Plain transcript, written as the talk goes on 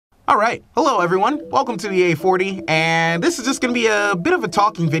Alright, hello everyone, welcome to the EA40, and this is just going to be a bit of a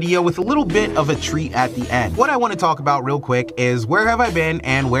talking video with a little bit of a treat at the end. What I want to talk about real quick is where have I been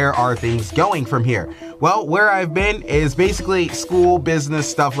and where are things going from here? Well, where I've been is basically school,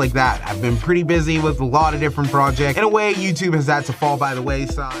 business, stuff like that. I've been pretty busy with a lot of different projects. In a way, YouTube has had to fall by the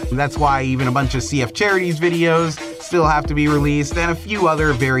wayside. And that's why even a bunch of CF Charities videos still have to be released, and a few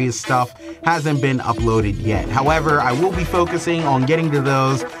other various stuff hasn't been uploaded yet. However, I will be focusing on getting to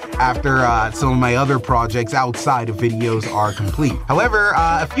those after some of my other projects outside of videos are complete. However,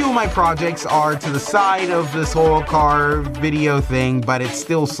 a few of my projects are to the side of this whole car video thing, but it's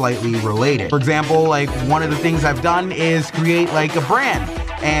still slightly related. For example, like one of the things I've done is create like a brand.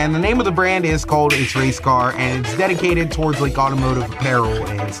 And the name of the brand is called It's Race Car, and it's dedicated towards like automotive apparel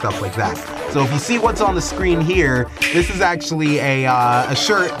and stuff like that. So if you see what's on the screen here, this is actually a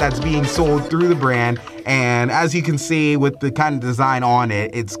shirt that's being sold through the brand. And as you can see with the kind of design on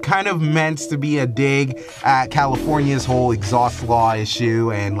it, it's kind of meant to be a dig at California's whole exhaust law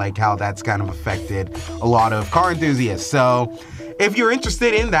issue and like how that's kind of affected a lot of car enthusiasts. So if you're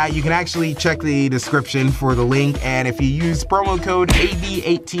interested in that, you can actually check the description for the link, and if you use promo code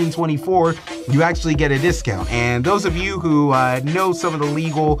AB1824, you actually get a discount. And those of you who know some of the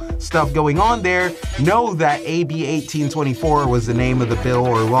legal stuff going on there know that AB1824 was the name of the bill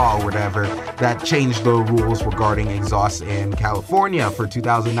or law or whatever that changed the rules regarding exhaust in California for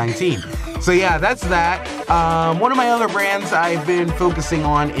 2019. So yeah, that's that. One of my other brands I've been focusing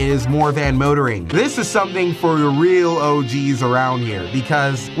on is More Than Motoring. This is something for the real OGs around here,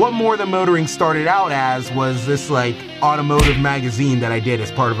 because what More Than Motoring started out as was this like automotive magazine that I did as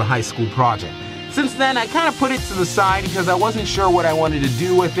part of a high school project. Since then, I kind of put it to the side because I wasn't sure what I wanted to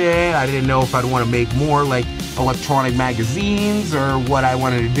do with it. I didn't know if I'd want to make more like electronic magazines or what I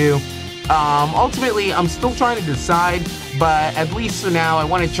wanted to do. Ultimately, I'm still trying to decide, but at least for now, I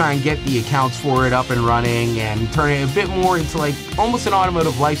want to try and get the accounts for it up and running and turn it a bit more into like almost an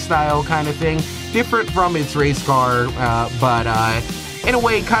automotive lifestyle kind of thing. Different from its race car, but in a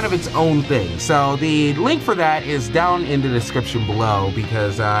way, kind of its own thing. So the link for that is down in the description below,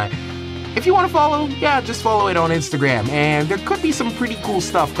 because if you want to follow, yeah, just follow it on Instagram. And there could be some pretty cool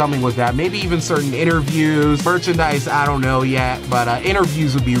stuff coming with that. Maybe even certain interviews, merchandise, I don't know yet, but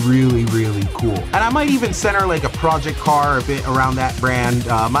interviews would be really, really cool. And I might even center like a project car a bit around that brand.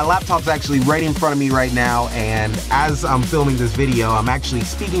 My laptop's actually right in front of me right now, and as I'm filming this video, I'm actually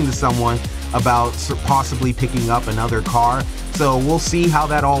speaking to someone about possibly picking up another car. So we'll see how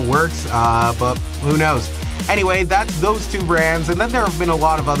that all works, but who knows. Anyway, that's those two brands, and then there have been a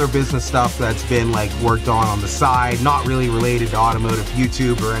lot of other business stuff that's been like worked on the side, not really related to automotive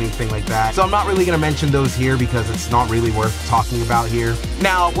YouTube or anything like that. So I'm not really going to mention those here because it's not really worth talking about here.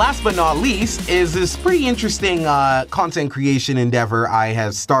 Now, last but not least is this pretty interesting content creation endeavor I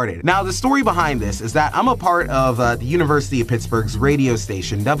have started. Now, the story behind this is that I'm a part of the University of Pittsburgh's radio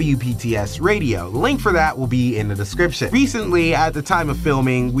station, WPTS Radio. The link for that will be in the description. Recently, at the time of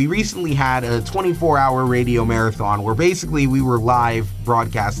filming, we recently had a 24-hour radio marathon where basically we were live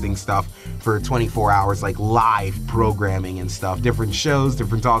broadcasting stuff for 24 hours, like live programming and stuff, different shows,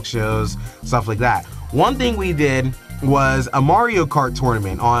 different talk shows, stuff like that. One thing we did was a Mario Kart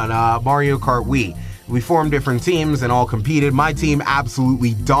tournament on Mario Kart Wii. We formed different teams and all competed. My team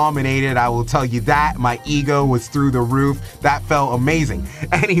absolutely dominated, I will tell you that. My ego was through the roof. That felt amazing.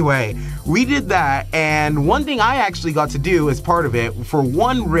 Anyway, we did that, and one thing I actually got to do as part of it for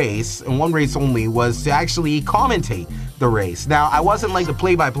one race, and one race only, was to actually commentate the race. Now, I wasn't like the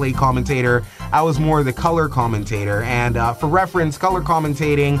play-by-play commentator, I was more the color commentator, and for reference, color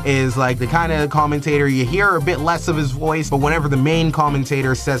commentating is like the kind of commentator you hear a bit less of his voice, but whenever the main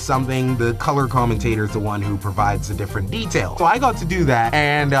commentator says something, the color commentator is the one who provides the different detail. So I got to do that,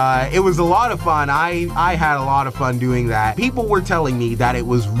 and it was a lot of fun. I had a lot of fun doing that. People were telling me that it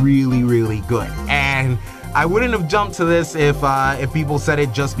was really, really good, and I wouldn't have jumped to this if people said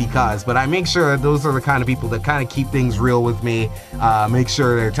it just because, but I make sure that those are the kind of people that kind of keep things real with me, make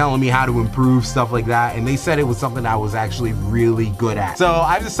sure they're telling me how to improve, stuff like that, and they said it was something I was actually really good at. So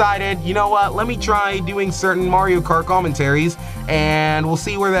I've decided, you know what, let me try doing certain Mario Kart commentaries, and we'll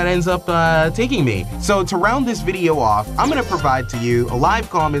see where that ends up taking me. So to round this video off, I'm going to provide to you a live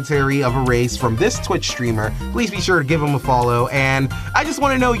commentary of a race from this Twitch streamer. Please be sure to give him a follow, and I just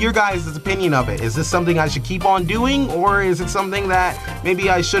want to know your guys' opinion of it. Is this something I should keep on doing, or is it something that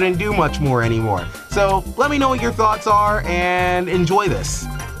maybe I shouldn't do much more anymore? So let me know what your thoughts are, and enjoy this.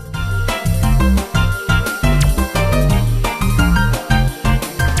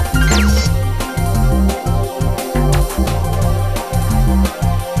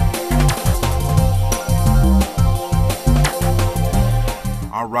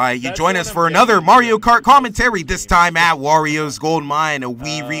 right, you join us for another Mario Kart commentary, this time at Wario's Gold Mine, a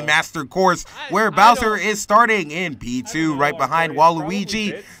Wii remastered course where Bowser is starting in P2 right behind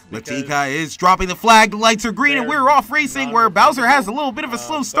Waluigi. Latika is dropping the flag, the lights are green, and we're off racing where Bowser has a little bit of a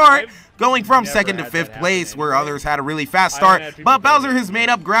slow start, going from 2nd to 5th place where others had a really fast start, but Bowser has made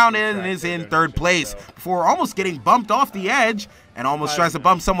up ground and is in 3rd place before almost getting bumped off the edge and almost tries to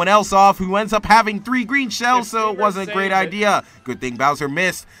bump someone else off who ends up having 3 green shells, so it wasn't a great idea. Good thing Bowser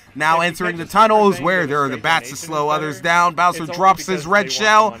missed. Now entering the tunnels where there are the bats to slow others down. Bowser drops his red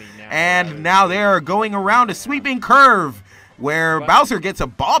shell, and now they are going around a sweeping curve where Bowser gets a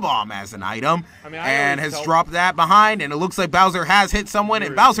bomb as an item and has dropped that behind, and it looks like Bowser has hit someone,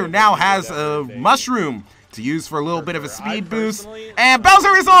 and Bowser now has a mushroom to use for a little bit of a speed boost, and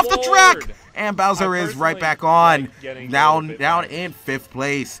Bowser is off the track, and Bowser is right back on, down in 5th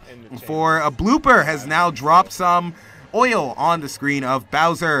place. For a blooper has now dropped some oil on the screen of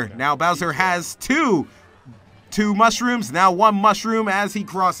Bowser. Now Bowser has two mushrooms, now 1 mushroom as he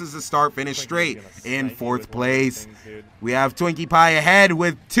crosses the start-finish straight in 4th place. We have Twinkie Pie ahead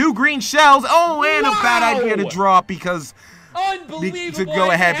with 2 green shells. Oh, and a bad idea to drop because the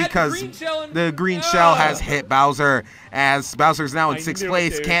green shell has hit Bowser, as Bowser's now in 6th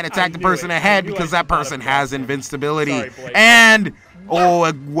place, can't attack the person ahead because that person has invincibility. And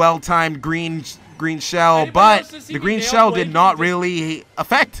a well-timed green shell, but the green shell did not really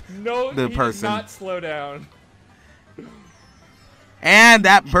affect the person. Not slow down. And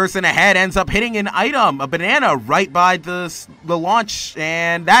that person ahead ends up hitting an item, a banana, right by the launch,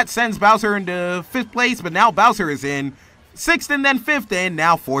 and that sends Bowser into 5th place, but now Bowser is in 6th and then 5th and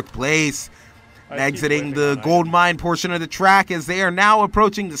now 4th place. Exiting the gold mine portion of the track as they are now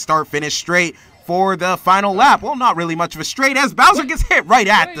approaching the start-finish straight for the final lap. Well, not really much of a straight as Bowser gets hit right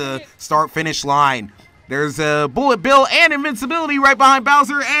at the start-finish line. There's a bullet bill and invincibility right behind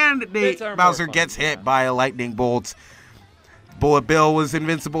Bowser, and Bowser gets hit by a lightning bolt. Bullet Bill was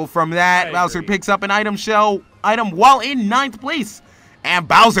invincible from that. Bowser picks up an item while in 9th place. And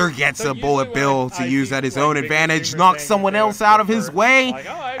Bowser gets a Bullet Bill to use at his own advantage, knocks someone else out of his way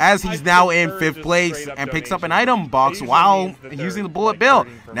as he's now in 5th place and picks up an item box while using the Bullet Bill.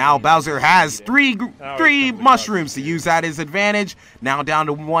 Now Bowser has three mushrooms to use at his advantage. Now down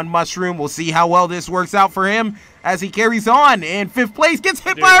to 1 mushroom. We'll see how well this works out for him as he carries on in 5th place, gets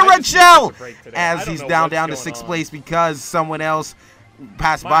hit by a red shell as he's down to 6th place because someone else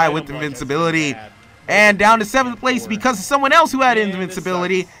passed by with invincibility. And down to 7th place because someone else who had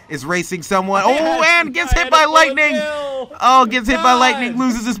invincibility is racing someone. Oh, and gets hit by lightning. Oh, gets hit by lightning,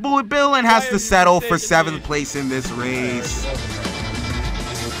 loses his bullet bill, and has to settle for 7th place in this race.